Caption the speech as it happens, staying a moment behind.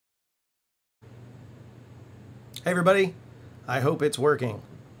Hey everybody, I hope it's working.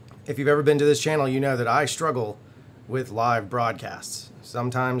 If you've ever been to this channel, you know that I struggle with live broadcasts.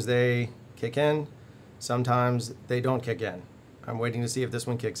 Sometimes they kick in, sometimes they don't kick in. I'm waiting to see if this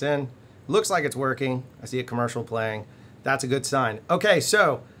one kicks in. Looks like it's working. I see a commercial playing. That's a good sign. Okay,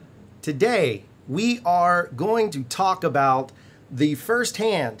 so today we are going to talk about the first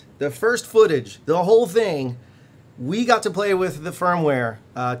footage, the whole thing. We got to play with the firmware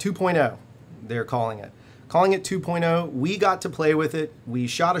 2.0, they're calling it 2.0. We got to play with it. We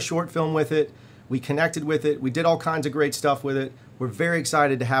shot a short film with it. We connected with it. We did all kinds of great stuff with it. We're very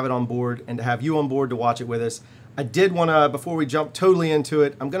excited to have it on board and to have you on board to watch it with us. I did want to, before we jump totally into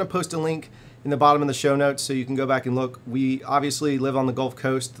it, I'm going to post a link in the bottom of the show notes so you can go back and look. We obviously live on the Gulf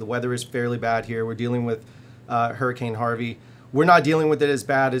Coast. The weather is fairly bad here. We're dealing with Hurricane Harvey. We're not dealing with it as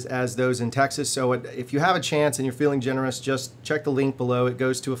bad as those in Texas. So if you have a chance and you're feeling generous, just check the link below. It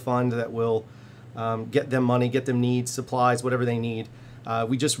goes to a fund that will get them money, get them needs, supplies, whatever they need.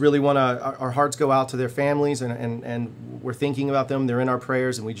 We just really want to, our hearts go out to their families and we're thinking about them. They're in our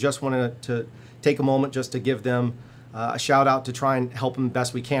prayers, and we just wanted to take a moment just to give them a shout out to try and help them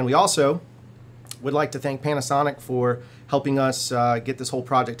best we can. We also would like to thank Panasonic for helping us get this whole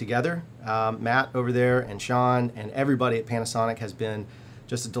project together. Matt over there and Sean and everybody at Panasonic has been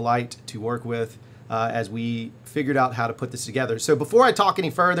just a delight to work with as we figured out how to put this together. So before I talk any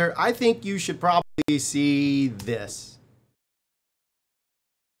further, I think you should probably see this.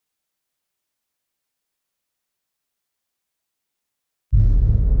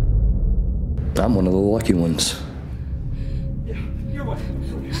 I'm one of the lucky ones. Yeah, you're one.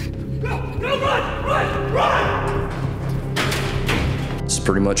 No, run! It's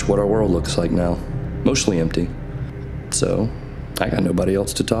pretty much what our world looks like now. Mostly empty. So, I got nobody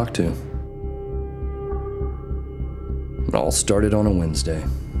else to talk to. It all started on a Wednesday.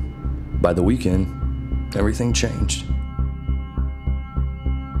 By the weekend, everything changed.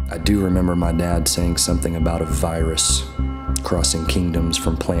 I do remember my dad saying something about a virus crossing kingdoms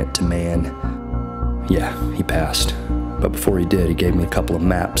from plant to man. Yeah, he passed. But before he did, he gave me a couple of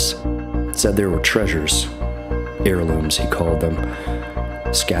maps. Said there were treasures, heirlooms he called them,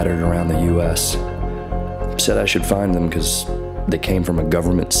 scattered around the US. Said I should find them because they came from a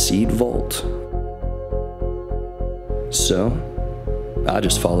government seed vault. So, I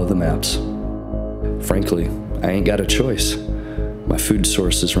just follow the maps. Frankly, I ain't got a choice. My food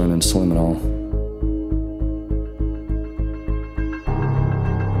source is running slim and all.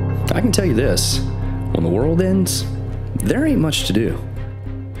 I can tell you this, when the world ends, there ain't much to do.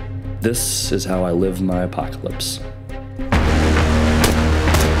 This is how I live my apocalypse.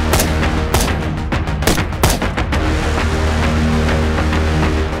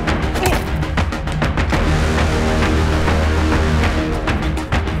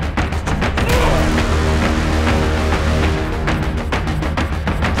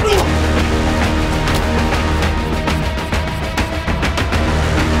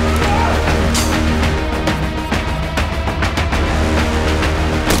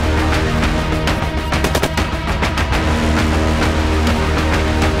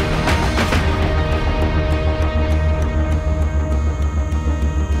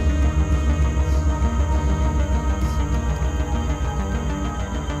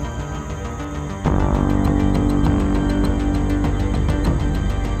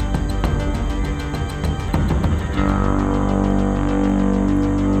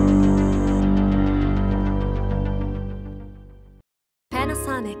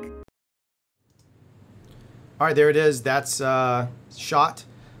 All right, there it is. That's shot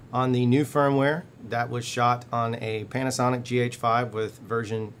on the new firmware. That was shot on a Panasonic GH5 with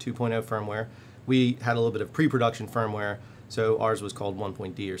version 2.0 firmware. We had a little bit of pre-production firmware, so ours was called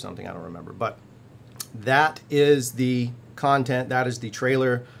 1.D or something, I don't remember. But that is the content, that is the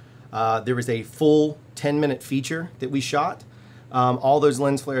trailer. There was a full 10-minute feature that we shot. All those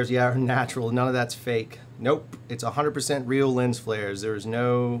lens flares, yeah, are natural. None of that's fake. Nope, it's 100% real lens flares. There's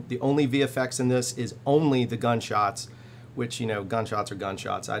no, the only VFX in this is only the gunshots, which, you know, gunshots are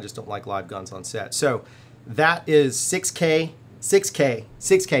gunshots. I just don't like live guns on set. So that is 6K,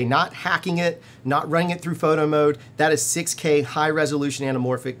 not hacking it, not running it through photo mode. That is 6K high resolution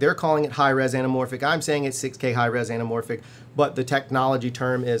anamorphic. They're calling it high res anamorphic. I'm saying it's 6K high res anamorphic, but the technology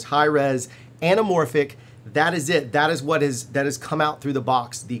term is high res anamorphic. That is it. That is what has come out through the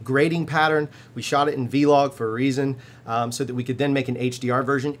box. The grading pattern, we shot it in Vlog for a reason, so that we could then make an HDR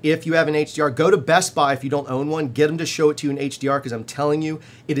version. If you have an HDR, go to Best Buy if you don't own one. Get them to show it to you in HDR, because I'm telling you,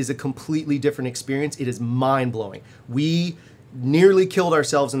 it is a completely different experience. It is mind-blowing. We nearly killed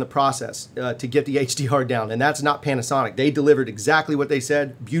ourselves in the process to get the HDR down, and that's not Panasonic. They delivered exactly what they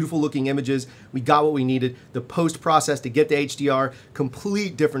said, beautiful looking images. We got what we needed. The post-process to get the HDR,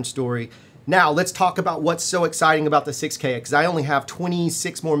 complete different story. Now, let's talk about what's so exciting about the 6K, because I only have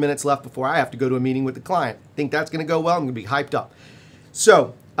 26 more minutes left before I have to go to a meeting with the client. I think that's gonna go well. I'm gonna be hyped up.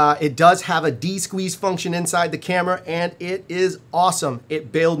 So, it does have a de-squeeze function inside the camera, and it is awesome.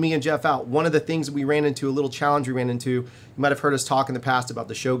 It bailed me and Jeff out. One of the things we ran into, a little challenge we ran into, you might have heard us talk in the past about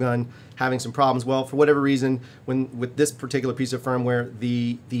the Shogun having some problems. Well, for whatever reason, with this particular piece of firmware,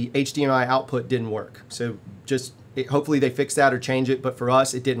 the HDMI output didn't work. So hopefully they fix that or change it, but for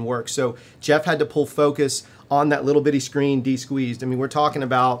us, it didn't work. So Jeff had to pull focus on that little bitty screen de-squeezed. I mean, we're talking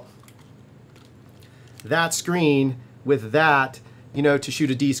about that screen with that, you know, to shoot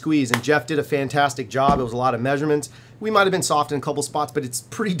a de-squeeze, and Jeff did a fantastic job. It was a lot of measurements. We might have been soft in a couple spots, but it's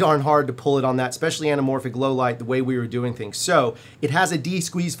pretty darn hard to pull it on that, especially anamorphic low light, the way we were doing things. So it has a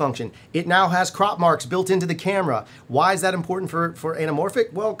de-squeeze function. It now has crop marks built into the camera. Why is that important for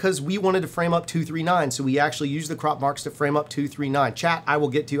anamorphic? Well, because we wanted to frame up 239, so we actually used the crop marks to frame up 239. Chat, I will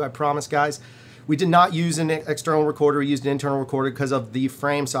get to, I promise, guys. We did not use an external recorder. We used an internal recorder because of the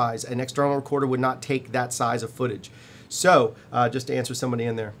frame size. An external recorder would not take that size of footage. So, just to answer somebody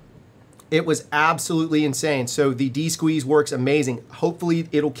in there, it was absolutely insane. So the de-squeeze works amazing. Hopefully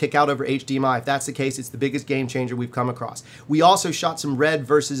it'll kick out over HDMI. If that's the case, it's the biggest game changer we've come across. We also shot some red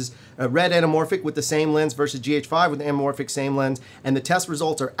anamorphic with the same lens versus GH5 with the anamorphic same lens, and the test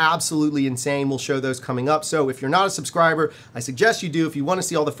results are absolutely insane. We'll show those coming up. So if you're not a subscriber, I suggest you do. If you want to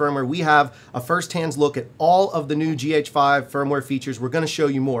see all the firmware, we have a first-hand look at all of the new GH5 firmware features. We're going to show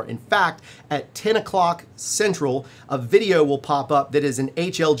you more. In fact, at 10 o'clock Central, a video will pop up that is an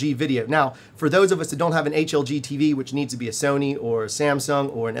HLG video. Now, for those of us that don't have an HLG TV, which needs to be a Sony or a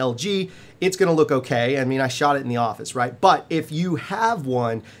Samsung or an LG, it's gonna look okay. I mean, I shot it in the office, right? But if you have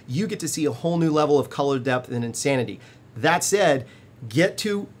one, you get to see a whole new level of color depth and insanity. That said, get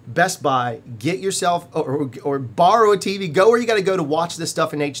to Best Buy, get yourself, or borrow a TV, go where you gotta go to watch this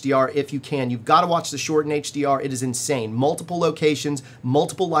stuff in HDR if you can. You've gotta watch the short in HDR, it is insane. Multiple locations,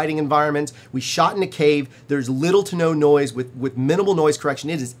 multiple lighting environments. We shot in a cave, there's little to no noise with minimal noise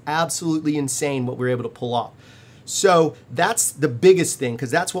correction. It is absolutely insane what we're able to pull off. So that's the biggest thing, because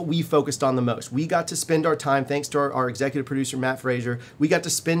that's what we focused on the most. We got to spend our time, thanks to our executive producer, Matt Frazier, we got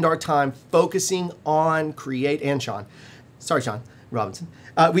to spend our time focusing on Sean Robinson.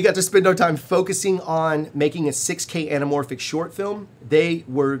 We got to spend our time focusing on making a 6K anamorphic short film.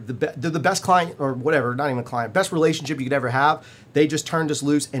 They're the best client, or whatever, not even a client, best relationship you could ever have. They just turned us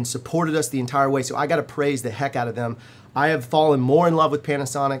loose and supported us the entire way. So I got to praise the heck out of them. I have fallen more in love with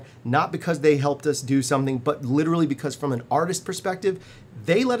Panasonic, not because they helped us do something, but literally because from an artist perspective,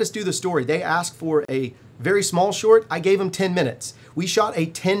 they let us do the story. They asked for a very small short. I gave them 10 minutes. We shot a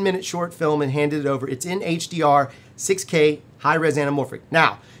 10-minute short film and handed it over. It's in HDR, 6K, high-res anamorphic.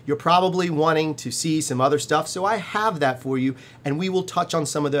 Now, you're probably wanting to see some other stuff, so I have that for you, and we will touch on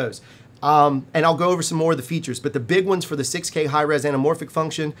some of those. And I'll go over some more of the features, but the big ones for the 6K high-res anamorphic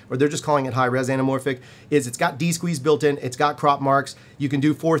function, or they're just calling it high-res anamorphic, is it's got de-squeeze built in, it's got crop marks. You can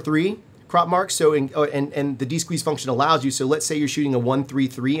do 4:3 crop marks, so and the de-squeeze function allows you, so let's say you're shooting a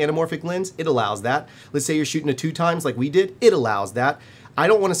 1:3:3 anamorphic lens, it allows that. Let's say you're shooting a 2x like we did, it allows that. I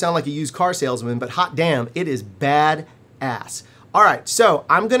don't want to sound like a used car salesman, but hot damn, it is badass. All right, so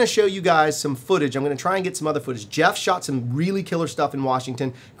I'm gonna show you guys some footage. I'm gonna try and get some other footage. Jeff shot some really killer stuff in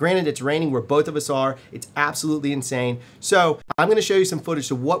Washington. Granted, it's raining where both of us are. It's absolutely insane. So I'm gonna show you some footage.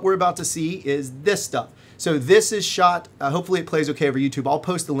 So what we're about to see is this stuff. So this is shot, hopefully it plays okay over YouTube. I'll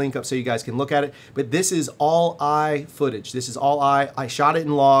post the link up so you guys can look at it, but this is all eye footage. This is all eye. I shot it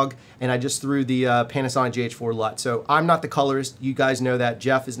in log, and I just threw the Panasonic GH4 LUT. So I'm not the colorist, you guys know that.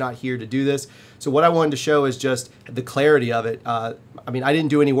 Jeff is not here to do this. So what I wanted to show is just the clarity of it. I mean, I didn't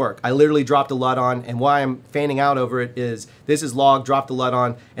do any work. I literally dropped a LUT on, and why I'm fanning out over it is, this is log, dropped the LUT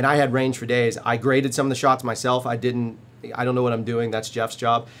on, and I had range for days. I graded some of the shots myself. I don't know what I'm doing, that's Jeff's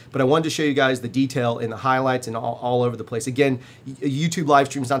job. But I wanted to show you guys the detail in the highlights and all over the place. Again, YouTube live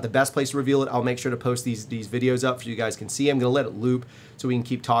stream is not the best place to reveal it. I'll make sure to post these videos up so you guys can see. I'm gonna let it loop so we can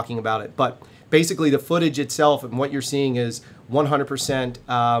keep talking about it. But basically the footage itself and what you're seeing is 100%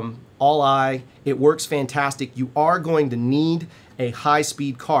 all eye. It works fantastic. You are going to need a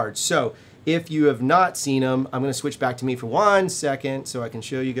high-speed card. So if you have not seen them, I'm gonna switch back to me for 1 second so I can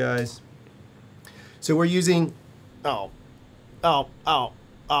show you guys. So we're using, there you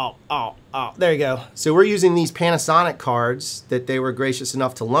go. So we're using these Panasonic cards that they were gracious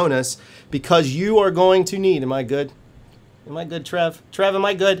enough to loan us because you are going to need, am I good? Am I good, Trev? Trev, am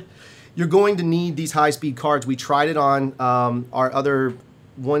I good? you're going to need these high-speed cards. We tried it on our other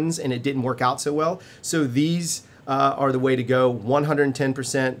ones, and it didn't work out so well. So these are the way to go,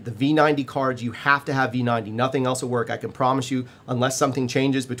 110%. The V90 cards, you have to have V90. Nothing else will work. I can promise you, unless something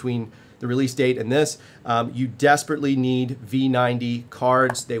changes between the release date and this, you desperately need V90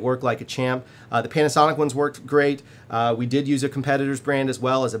 cards. They work like a champ. The Panasonic ones worked great. We did use a competitor's brand as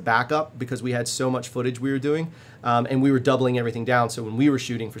well as a backup because we had so much footage we were doing, and we were doubling everything down. So when we were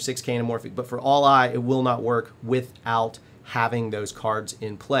shooting for 6K anamorphic, but for all eye, it will not work without having those cards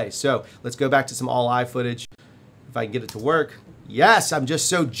in play. So let's go back to some all eye footage. If I can get it to work. Yes, I'm just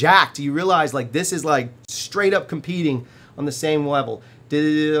so jacked. You realize like this is like straight up competing on the same level.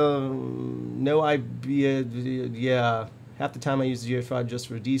 No idea, yeah. Half the time I use the GH5 just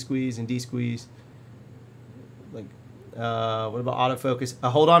for D-squeeze and D-squeeze. Like, what about autofocus?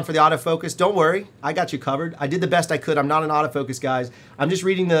 Hold on for the autofocus. Don't worry, I got you covered. I did the best I could. I'm not an autofocus, guys. I'm just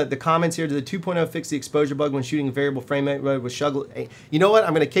reading the comments here. To the 2.0 fix the exposure bug when shooting a variable frame rate with Shuggle. You know what?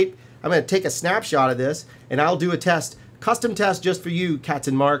 I'm gonna take a snapshot of this and I'll do a test, custom test just for you, Cats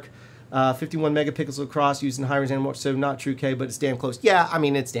and Mark. 51 megapixels across using high res anamorphic, so not true K, but it's damn close. Yeah, I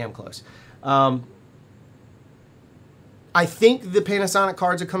mean, it's damn close. I think the Panasonic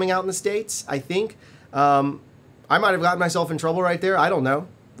cards are coming out in the States. I think. I might have gotten myself in trouble right there. I don't know.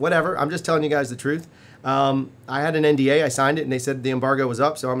 Whatever. I'm just telling you guys the truth. I had an NDA. I signed it, and they said the embargo was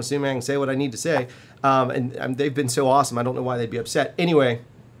up, so I'm assuming I can say what I need to say. And they've been so awesome. I don't know why they'd be upset. Anyway,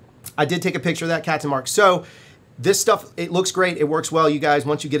 I did take a picture of that, Cats and Mark. So this stuff, it looks great. It works well. You guys,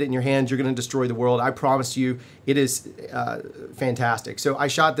 once you get it in your hands, you're going to destroy the world. I promise you, it is fantastic. So I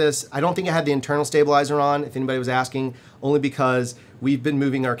shot this. I don't think I had the internal stabilizer on, if anybody was asking, only because we've been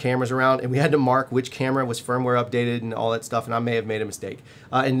moving our cameras around, and we had to mark which camera was firmware updated and all that stuff, and I may have made a mistake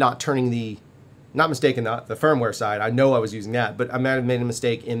in not turning the, not mistaken the firmware side. I know I was using that, but I might have made a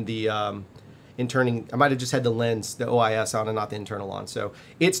mistake in the in turning, I might have just had the lens, the OIS on and not the internal on. So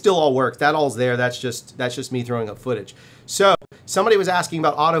it still all works. That all's there. That's just me throwing up footage. So somebody was asking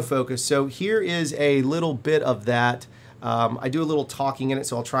about autofocus. So here is a little bit of that. I do a little talking in it,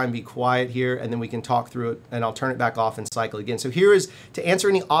 so I'll try and be quiet here, and then we can talk through it, and I'll turn it back off and cycle again. So here is, to answer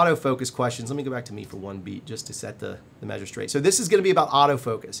any autofocus questions, let me go back to me for one beat just to set the measure straight. So this is gonna be about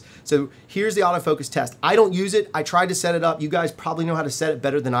autofocus. So here's the autofocus test. I don't use it. I tried to set it up. You guys probably know how to set it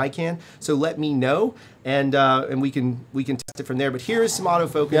better than I can, so let me know, and we can test it from there. But here is some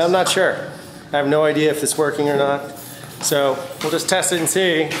autofocus. Yeah, I'm not sure. I have no idea if it's working or not. So we'll just test it and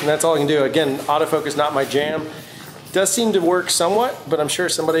see, and that's all I can do. Again, autofocus not my jam. Does seem to work somewhat, but I'm sure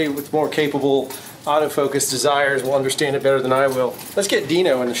somebody with more capable autofocus desires will understand it better than I will. Let's get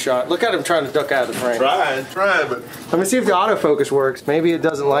Dino in the shot. Look at him trying to duck out of the frame. Trying, but... Let me see if the autofocus works. Maybe it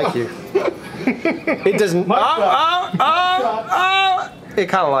doesn't like you. It doesn't... It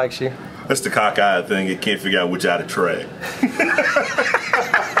kind of likes you. That's the cockeyed thing. It can't figure out which eye to track.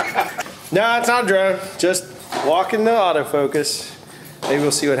 No, it's not a drone. Just walking the autofocus. Maybe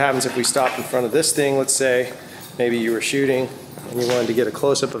we'll see what happens if we stop in front of this thing. Let's say maybe you were shooting and you wanted to get a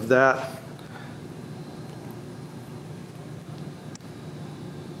close-up of that.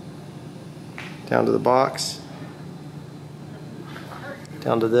 Down to the box.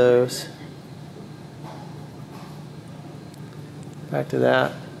 Down to those. Back to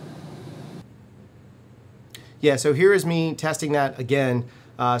that. Yeah, so here is me testing that again,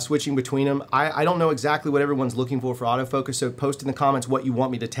 switching between them. I don't know exactly what everyone's looking for autofocus, so post in the comments what you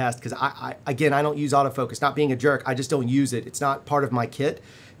want me to test, because again, I don't use autofocus. Not being a jerk, I just don't use it. It's not part of my kit.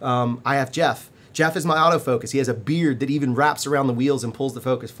 I have Jeff. Jeff is my autofocus. He has a beard that even wraps around the wheels and pulls the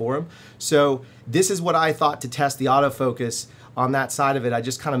focus for him. So this is what I thought to test the autofocus on that side of it. I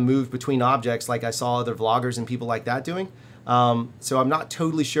just kind of moved between objects like I saw other vloggers and people like that doing. So I'm not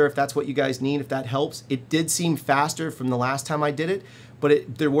totally sure if that's what you guys need, if that helps. It did seem faster from the last time I did it,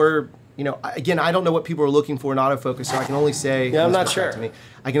 but there were, you know, again, I don't know what people are looking for in autofocus, so I can only say, yeah, I'm not sure.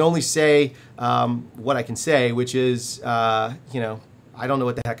 I can only say what I can say, which is, you know, I don't know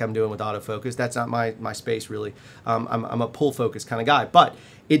what the heck I'm doing with autofocus. That's not my space, really. I'm a pull focus kind of guy, but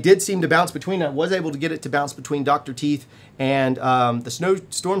it did seem to bounce between. I was able to get it to bounce between Dr. Teeth and the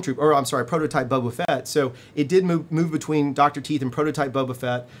Stormtrooper, or I'm sorry, Prototype Boba Fett. So it did move between Dr. Teeth and Prototype Boba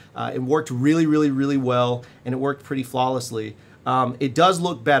Fett. It worked really, really, really well, and it worked pretty flawlessly. It does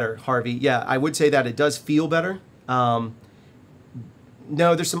look better, Harvey. Yeah, I would say that it does feel better. No,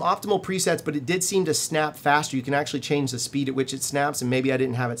 there's some optimal presets, but it did seem to snap faster. You can actually change the speed at which it snaps, and maybe I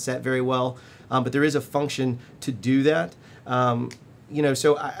didn't have it set very well, but there is a function to do that. You know,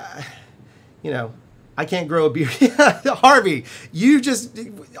 so I I can't grow a beard. Harvey,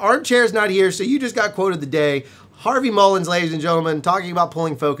 Armchair's not here, so you just got quote of the day. Harvey Mullins, ladies and gentlemen, talking about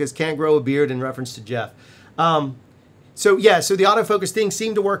pulling focus, can't grow a beard in reference to Jeff. So the autofocus thing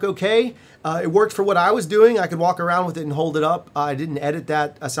seemed to work okay. It worked for what I was doing. I could walk around with it and hold it up. I didn't edit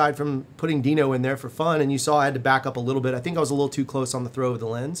that aside from putting Dino in there for fun, and you saw I had to back up a little bit. I think I was a little too close on the throw of the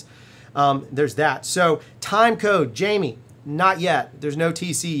lens. There's that. So time code, Jamie, not yet. There's no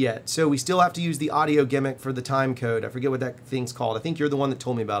TC yet. So we still have to use the audio gimmick for the time code. I forget what that thing's called. I think you're the one that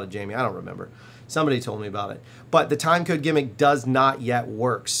told me about it, Jamie. I don't remember. Somebody told me about it. But the time code gimmick does not yet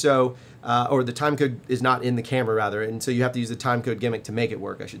work. So, or the time code is not in the camera rather. And so you have to use the time code gimmick to make it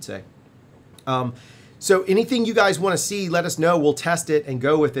work, I should say. So anything you guys want to see, let us know. We'll test it and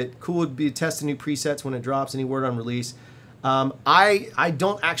go with it. Cool would be to test the new presets when it drops. Any word on release? I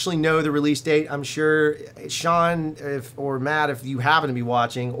don't actually know the release date. I'm sure Sean or Matt, if you happen to be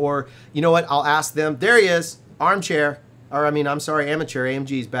watching, or you know what, I'll ask them. There he is, Armchair, or I mean, I'm sorry, Amateur,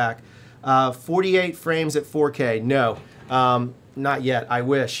 AMG's back. 48 frames at 4K, no, not yet, I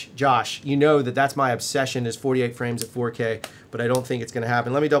wish. Josh, you know that's my obsession is 48 frames at 4K, but I don't think it's gonna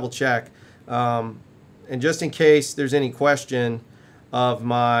happen. Let me double check. And just in case there's any question of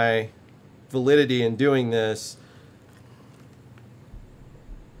my validity in doing this,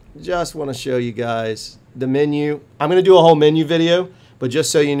 just want to show you guys the menu. I'm going to do a whole menu video, but just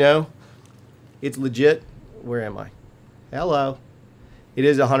so you know, it's legit. Where am I? Hello. It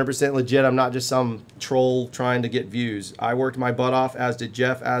is 100% legit. I'm not just some troll trying to get views. I worked my butt off, as did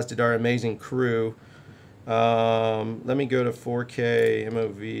Jeff, as did our amazing crew. Let me go to 4K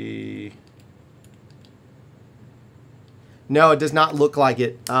MOV. No, it does not look like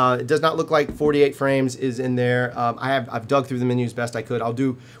it. It does not look like 48 frames is in there. I've dug through the menu as best I could.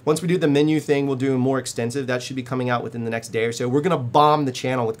 Once we do the menu thing, we'll do a more extensive. That should be coming out within the next day or so. We're gonna bomb the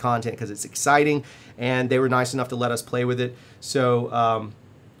channel with content because it's exciting, and they were nice enough to let us play with it. So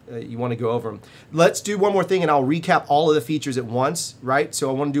you want to go over them. Let's do one more thing, and I'll recap all of the features at once, right? So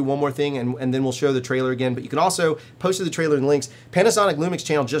I want to do one more thing, and then we'll show the trailer again. But you can also post to the trailer and links. Panasonic Lumix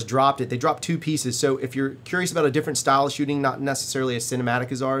channel just dropped it. They dropped 2 pieces. So if you're curious about a different style of shooting, not necessarily as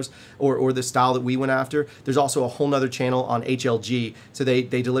cinematic as ours, or the style that we went after, there's also a whole nother channel on HLG. So they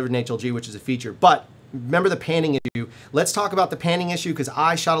delivered an HLG, which is a feature. But remember the panning issue. Let's talk about the panning issue because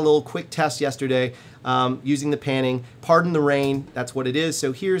I shot a little quick test yesterday using the panning. Pardon the rain, that's what it is.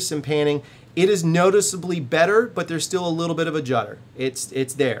 So here's some panning. It is noticeably better, but there's still a little bit of a judder. It's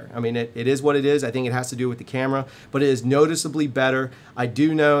there. I mean, it is what it is. I think it has to do with the camera, but it is noticeably better. I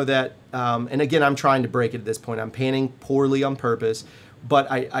do know that, and again, I'm trying to break it at this point. I'm panning poorly on purpose, but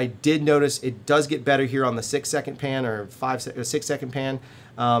I did notice it does get better here on the 6-second pan or 6-second pan.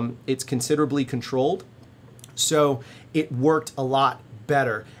 It's considerably controlled, so it worked a lot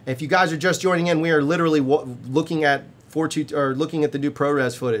better. If you guys are just joining in, we are literally looking at looking at the new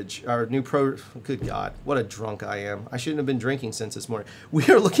ProRes footage, our new good God, what a drunk I am. I shouldn't have been drinking since this morning. We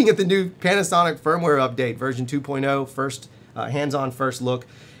are looking at the new Panasonic firmware update, version 2.0, first hands-on first look.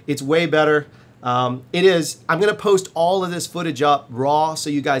 It's way better. It is. I'm going to post all of this footage up raw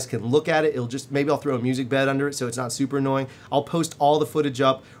so you guys can look at it. It'll just, maybe I'll throw a music bed under it so it's not super annoying. I'll post all the footage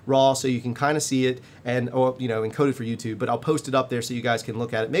up raw so you can kind of see it or encode it for YouTube, but I'll post it up there so you guys can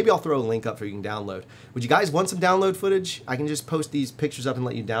look at it. Maybe I'll throw a link up so you can download. Would you guys want some download footage? I can just post these pictures up and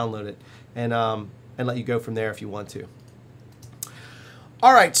let you download it and let you go from there if you want to.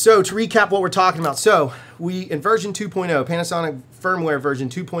 All right, so to recap what we're talking about. So in version 2.0, Panasonic firmware version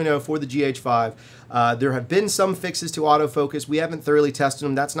 2.0 for the GH5, there have been some fixes to autofocus. We haven't thoroughly tested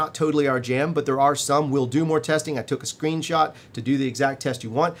them. That's not totally our jam, but there are some. We'll do more testing. I took a screenshot to do the exact test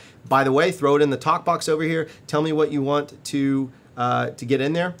you want. By the way, throw it in the talk box over here. Tell me what you want to get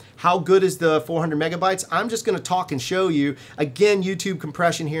in there. How good is the 400 megabytes? I'm just going to talk and show you. Again, YouTube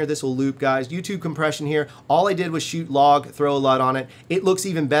compression here. This will loop, guys. YouTube compression here. All I did was shoot log, throw a LUT on it. It looks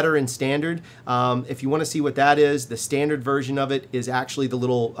even better in standard. If you want to see what that is, the standard version of it is actually the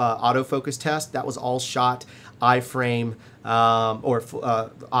little autofocus test. That was all shot iframe,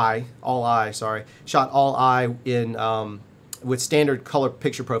 shot all I in with standard color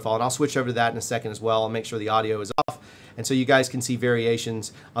picture profile. And I'll switch over to that in a second as well. I'll make sure the audio is off. And so you guys can see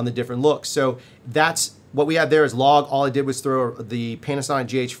variations on the different looks. So that's what we had there is log. All I did was throw the Panasonic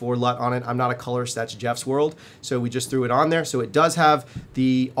GH4 LUT on it. I'm not a colorist, that's Jeff's world. So we just threw it on there. So it does have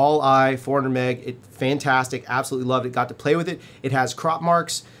the all-eye 400 meg. Fantastic, absolutely loved it. Got to play with it. It has crop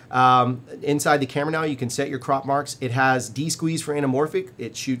marks. Inside the camera now, you can set your crop marks. It has D-squeeze for anamorphic.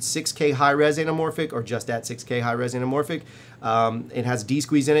 It shoots 6K high-res anamorphic or just at 6K high-res anamorphic. It has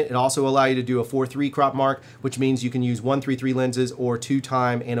D-squeeze in it. It also allows you to do a 4:3 crop mark, which means you can use 1:3:3 lenses or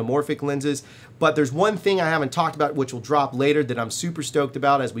 2-time anamorphic lenses. But there's one thing I haven't talked about, which will drop later, that I'm super stoked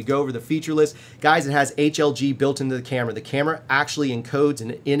about as we go over the feature list. Guys, it has HLG built into the camera. The camera actually encodes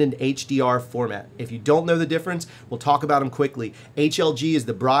in an HDR format. If you don't know the difference, we'll talk about them quickly. HLG is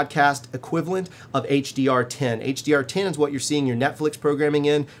the broadcast equivalent of HDR10. HDR10 is what you're seeing your Netflix programming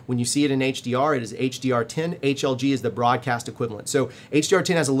in. When you see it in HDR, it is HDR10. HLG is the broadcast equivalent. So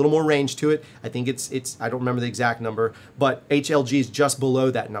HDR10 has a little more range to it. I think it's I don't remember the exact number, but HLG is just below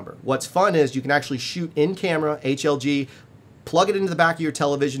that number. What's fun is you can actually shoot in camera HLG, plug it into the back of your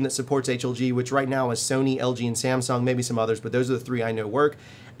television that supports HLG, which right now is Sony, LG, and Samsung, maybe some others, but those are the three I know work.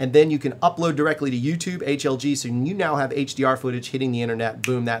 And then you can upload directly to YouTube HLG, so you now have HDR footage hitting the internet,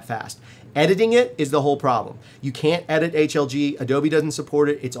 boom, that fast. Editing it is the whole problem. You can't edit HLG. Adobe doesn't support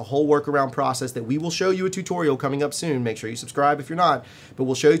it. It's a whole workaround process that we will show you a tutorial coming up soon. Make sure you subscribe if you're not, but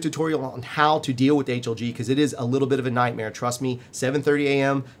we'll show you a tutorial on how to deal with HLG because it is a little bit of a nightmare. Trust me, 7:30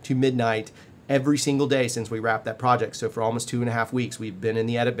 a.m. to midnight every single day since we wrapped that project. So for almost 2.5 weeks, we've been in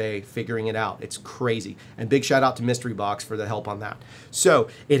the edit bay figuring it out. It's crazy. And big shout out to Mystery Box for the help on that. So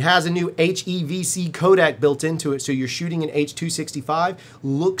it has a new HEVC codec built into it. So you're shooting in H.265.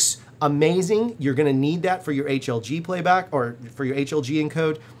 Looks amazing. You're gonna need that for your HLG playback or for your HLG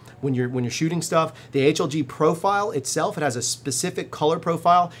encode. When you're shooting stuff. The HLG profile itself, it has a specific color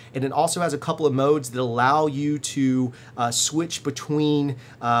profile, and it also has a couple of modes that allow you to switch between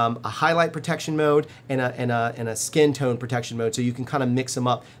a highlight protection mode and a skin tone protection mode, so you can kind of mix them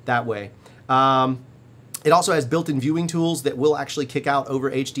up that way. It also has built-in viewing tools that will actually kick out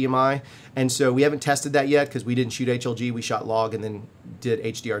over HDMI, and so we haven't tested that yet because we didn't shoot HLG, we shot log and then did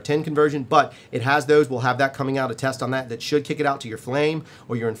HDR10 conversion, but it has those. We'll have that coming out, a test on that should kick it out to your Flame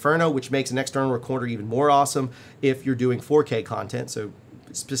or your Inferno, which makes an external recorder even more awesome if you're doing 4K content, so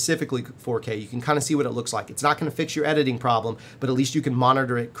specifically 4K, you can kind of see what it looks like. It's not going to fix your editing problem, but at least you can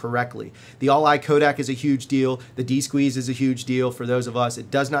monitor it correctly. The all-eye codec is a huge deal. The D-squeeze is a huge deal for those of us.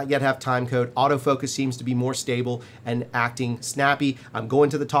 It does not yet have time code. Autofocus seems to be more stable and acting snappy. I'm going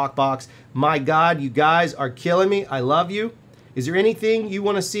to the talk box. My God, you guys are killing me. I love you. Is there anything you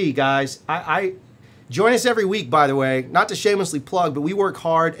want to see, guys? Join us every week, by the way. Not to shamelessly plug, but we work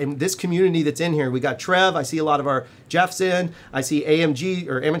hard, and this community that's in here, we got Trev, I see a lot of our Jeff's in, I see AMG,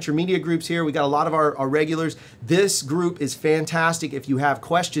 or Amateur Media Groups here, we got a lot of our regulars. This group is fantastic. If you have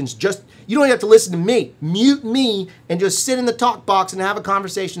questions, you don't have to listen to me. Mute me and just sit in the talk box and have a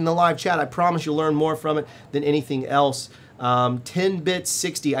conversation in the live chat. I promise you'll learn more from it than anything else. 10-bit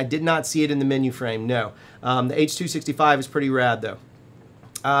 60, I did not see it in the menu frame, no. The H.265 is pretty rad though.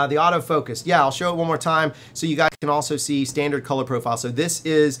 The autofocus, yeah, I'll show it one more time so you guys can also see standard color profile. So this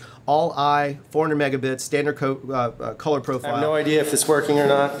is all eye, 400 megabits, standard color profile. I have no idea if it's working or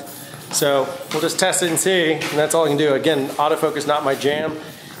not, so we'll just test it and see, and that's all I can do. Again, autofocus not my jam.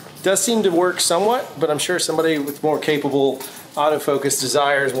 It does seem to work somewhat, but I'm sure somebody with more capable autofocus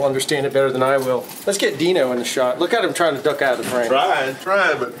desires will understand it better than I will. Let's get Dino in the shot. Look at him trying to duck out of the frame. Trying,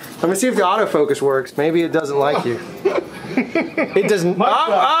 but... Let me see if the autofocus works. Maybe it doesn't like you. It doesn't. It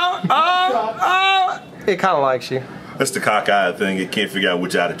kind of likes you. That's the cockeyed thing. It can't figure out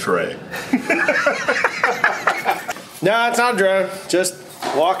which eye to track. No, it's not a drone. Just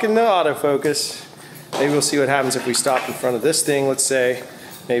walking the autofocus. Maybe we'll see what happens if we stop in front of this thing. Let's say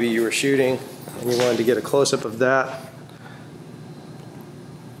maybe you were shooting and you wanted to get a close-up of that.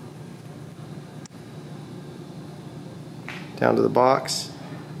 Down to the box.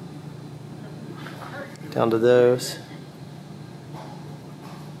 Down to those.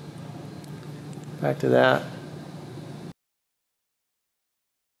 Back to that.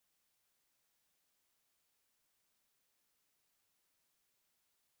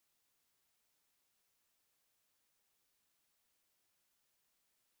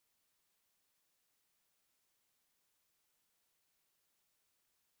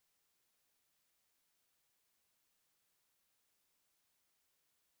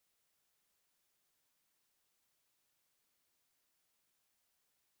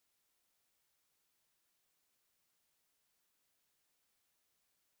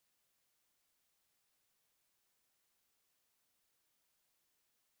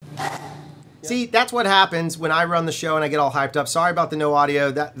 See, that's what happens when I run the show and I get all hyped up. Sorry about the no audio.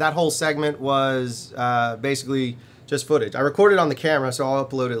 That whole segment was basically just footage. I recorded on the camera, so I'll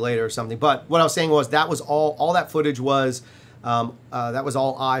upload it later or something. But what I was saying was that was all that footage was That was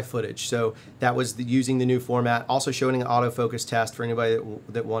all eye footage. So that was using the new format. Also showing an autofocus test for anybody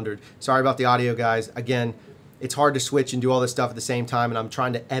that wondered. Sorry about the audio, guys. Again, it's hard to switch and do all this stuff at the same time, and I'm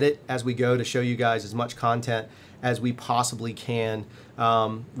trying to edit as we go to show you guys as much content as we possibly can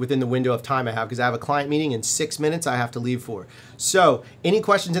within the window of time I have, because I have a client meeting in 6 minutes I have to leave for. So any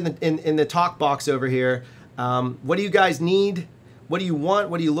questions in the talk box over here? What do you guys need? What do you want?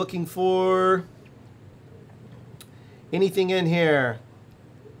 What are you looking for? Anything in here?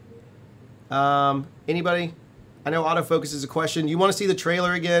 Anybody? I know autofocus is a question. You want to see the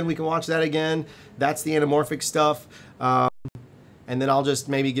trailer again? We can watch that again. That's the anamorphic stuff. And then I'll just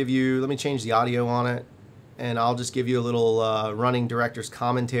maybe give you, let me change the audio on it, and I'll just give you a little running director's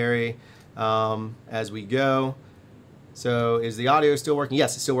commentary as we go. So is the audio still working?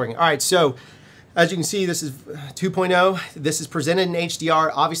 Yes, it's still working. All right, so as you can see, this is 2.0. This is presented in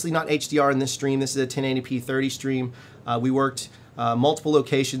HDR. Obviously not HDR in this stream. This is a 1080p 30 stream. We worked multiple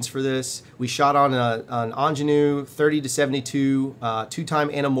locations for this. We shot on an Ingenue 30 to 72 two-time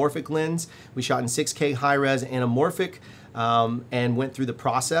anamorphic lens. We shot in 6K high-res anamorphic and went through the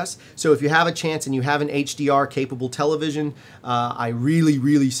process. So if you have a chance and you have an HDR capable television, I really,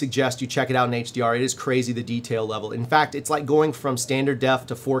 really suggest you check it out in HDR. It is crazy, the detail level. In fact, it's like going from standard def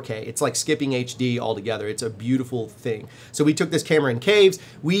to 4K. It's like skipping HD altogether. It's a beautiful thing. So we took this camera in caves.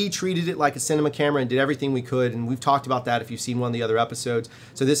 We treated it like a cinema camera and did everything we could. And we've talked about that if you've seen one of the other episodes.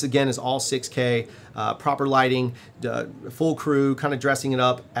 So this again is all 6K, proper lighting, full crew, kind of dressing it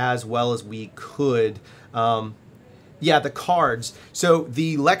up as well as we could. Yeah, the cards. So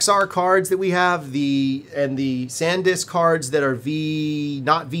the Lexar cards that we have, and the SanDisk cards that are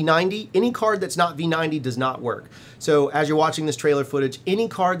not V90, any card that's not V90 does not work. So as you're watching this trailer footage, any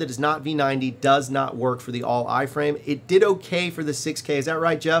card that is not V90 does not work for the all iframe. It did okay for the 6K. Is that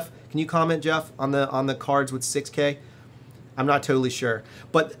right, Jeff? Can you comment, Jeff, on the cards with 6K? I'm not totally sure.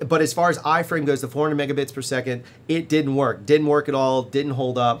 But as far as iframe goes, the 400 megabits per second, it didn't work. Didn't work at all, didn't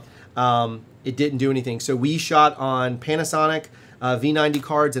hold up. It didn't do anything. So we shot on Panasonic V90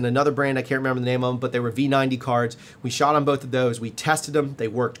 cards and another brand, I can't remember the name of them, but they were V90 cards. We shot on both of those. We tested them. They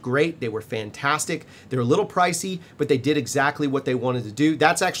worked great. They were fantastic. They're a little pricey, but they did exactly what they wanted to do.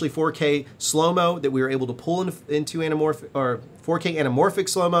 That's actually 4K slow-mo that we were able to pull into anamorphic, or 4K anamorphic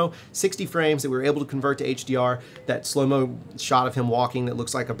slow-mo, 60 frames that we were able to convert to HDR. That slow-mo shot of him walking that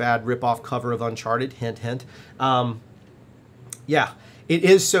looks like a bad rip-off cover of Uncharted, hint, hint. Yeah. It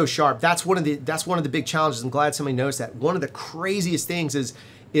is so sharp. That's one of the big challenges. I'm glad somebody noticed that. One of the craziest things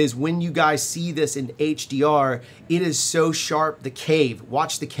is when you guys see this in HDR, it is so sharp. The cave,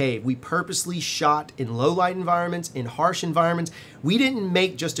 watch the cave. We purposely shot in low light environments, in harsh environments. We didn't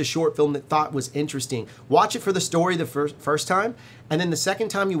make just a short film that thought was interesting. Watch it for the story the first time, and then the second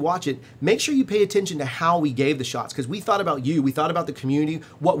time you watch it, make sure you pay attention to how we gave the shots, because we thought about you, we thought about the community,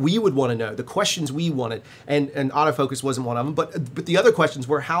 what we would want to know, the questions we wanted, and autofocus wasn't one of them, but the other questions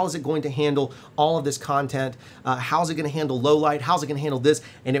were, how is it going to handle all of this content? How is it going to handle low light? How is it going to handle this?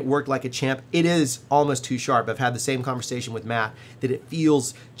 And it worked like a champ. It is almost too sharp. I've had the same conversation with Matt, that it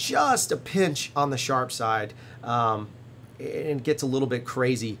feels just a pinch on the sharp side. It gets a little bit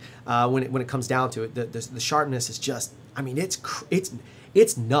crazy when it comes down to it. The sharpness is just, I mean,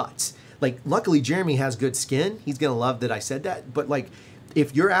 it's nuts. Like, luckily Jeremy has good skin. He's gonna love that I said that. But like,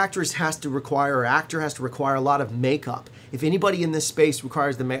 if your actress has to require, or actor has to require a lot of makeup, if anybody in this space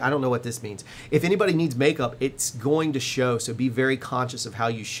requires the I don't know what this means. If anybody needs makeup, it's going to show. So be very conscious of how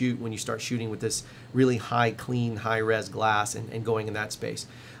you shoot when you start shooting with this really high, clean, high-res glass and going in that space.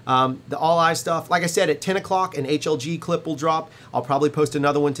 The all-eye stuff, like I said, at 10 o'clock an HLG clip will drop. I'll probably post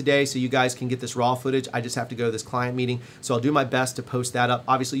another one today so you guys can get this raw footage. I just have to go to this client meeting, so I'll do my best to post that up.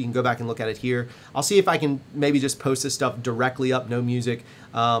 Obviously, you can go back and look at it here. I'll see if I can maybe just post this stuff directly up, no music,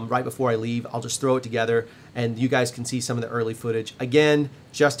 right before I leave. I'll just throw it together, and you guys can see some of the early footage. Again,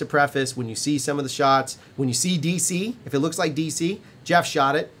 just to preface, when you see some of the shots, when you see DC, if it looks like DC, Jeff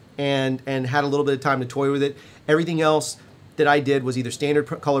shot it and had a little bit of time to toy with it. Everything else that I did was either standard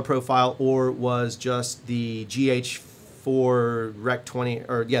color profile or was just the GH4 Rec 20,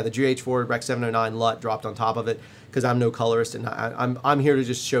 or yeah, the GH4 Rec 709 LUT dropped on top of it, because I'm no colorist and I'm here to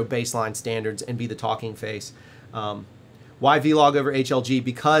just show baseline standards and be the talking face. Why Vlog over HLG?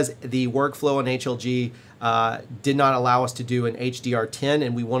 Because the workflow on HLG did not allow us to do an HDR10,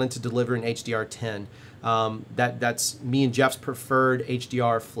 and we wanted to deliver an HDR10. That's me and Jeff's preferred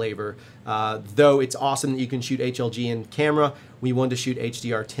HDR flavor. Though it's awesome that you can shoot HLG in camera, we wanted to shoot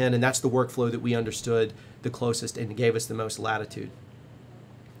HDR10, and that's the workflow that we understood the closest and gave us the most latitude.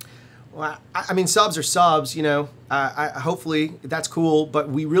 Well, I mean, subs are subs, you know. Hopefully that's cool, but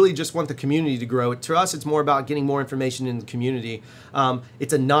we really just want the community to grow. To us, it's more about getting more information in the community.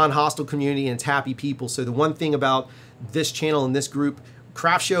 It's a non-hostile community and it's happy people. So the one thing about this channel and this group,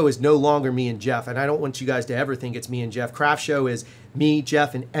 CRFTSHO is no longer me and Jeff, and I don't want you guys to ever think it's me and Jeff. CRFTSHO is me,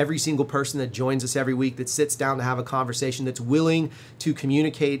 Jeff, and every single person that joins us every week, that sits down to have a conversation, that's willing to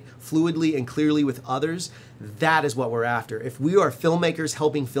communicate fluidly and clearly with others. That is what we're after. If we are filmmakers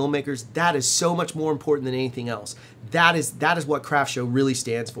helping filmmakers, that is so much more important than anything else. That is what CRFTSHO really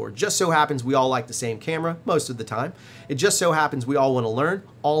stands for. Just so happens we all like the same camera most of the time. It just so happens we all want to learn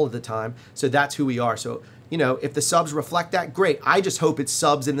all of the time. So that's who we are. So, you know, if the subs reflect that, great. I just hope it's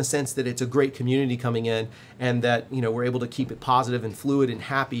subs in the sense that it's a great community coming in and that, you know, we're able to keep it positive and fluid and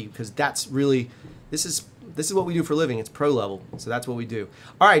happy, because that's really, this is what we do for a living. It's pro level. So that's what we do.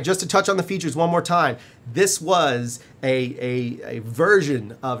 All right, just to touch on the features one more time. This was a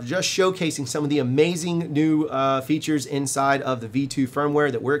version of just showcasing some of the amazing new features inside of the V2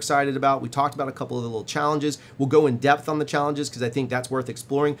 firmware that we're excited about. We talked about a couple of the little challenges. We'll go in depth on the challenges because I think that's worth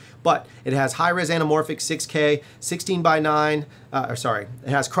exploring. But it has high-res anamorphic 6K, 16:9, it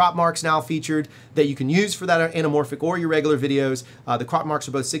has crop marks now featured that you can use for that anamorphic or your regular videos. The crop marks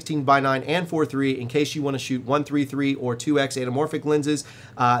are both 16:9 and 4:3 in case you want to shoot 1.33 or 2x anamorphic lenses.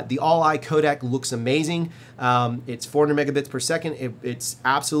 The all-eye codec looks amazing. It's 400 megabits per second. It's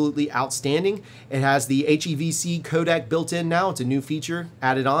absolutely outstanding. It has the HEVC codec built in now. It's a new feature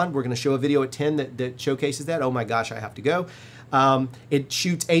added on. We're going to show a video at 10 that showcases that. Oh my gosh, I have to go. It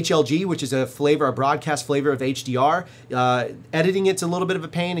shoots HLG, which is a broadcast flavor of HDR. Editing it's a little bit of a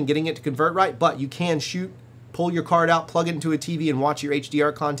pain and getting it to convert right, but you can pull your card out, plug it into a TV and watch your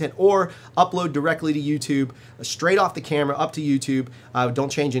HDR content, or upload directly to YouTube, straight off the camera up to YouTube. Don't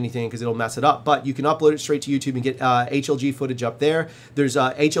change anything because it'll mess it up, but you can upload it straight to YouTube and get HLG footage up there. There's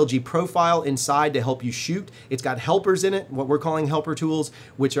a HLG profile inside to help you shoot. It's got helpers in it, what we're calling helper tools,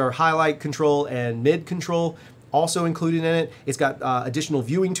 which are highlight control and mid control, also included in it. It's got additional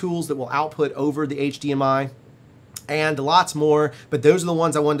viewing tools that will output over the HDMI. And lots more, but those are the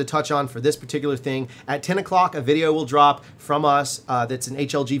ones I wanted to touch on for this particular thing. At 10 o'clock, a video will drop from us that's an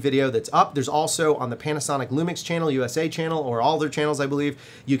HLG video that's up. There's also on the Panasonic Lumix channel, USA channel, or all their channels, I believe,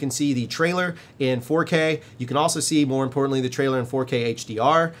 you can see the trailer in 4K. You can also see, more importantly, the trailer in 4K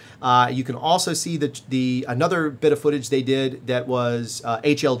HDR. You can also see another bit of footage they did that was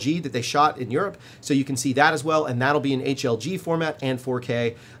HLG that they shot in Europe. So you can see that as well, and that'll be in HLG format and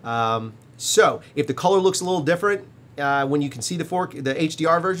 4K. So if the color looks a little different, when you can see the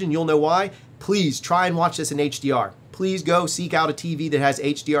HDR version, you'll know why. Please try and watch this in HDR. Please go seek out a TV that has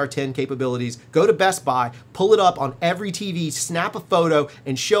HDR10 capabilities. Go to Best Buy, pull it up on every TV, snap a photo,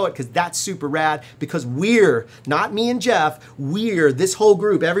 and show it, because that's super rad. Because we're, not me and Jeff, this whole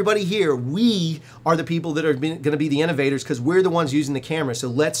group, everybody here, we are the people that are going to be the innovators, because we're the ones using the camera. So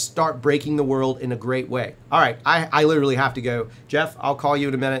let's start breaking the world in a great way. All right, I literally have to go. Jeff, I'll call you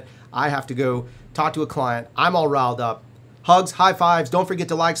in a minute. I have to go talk to a client. I'm all riled up. Hugs, high fives. Don't forget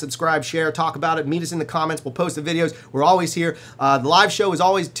to like, subscribe, share, talk about it. Meet us in the comments. We'll post the videos. We're always here. The live show is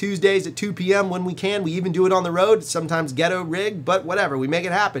always Tuesdays at 2 p.m. when we can. We even do it on the road. Sometimes ghetto rig, but whatever. We make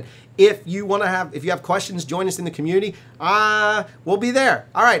it happen. If you have questions, join us in the community. We'll be there.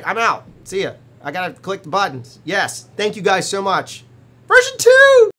 All right, I'm out. See ya. I gotta click the buttons. Yes. Thank you guys so much. Version 2!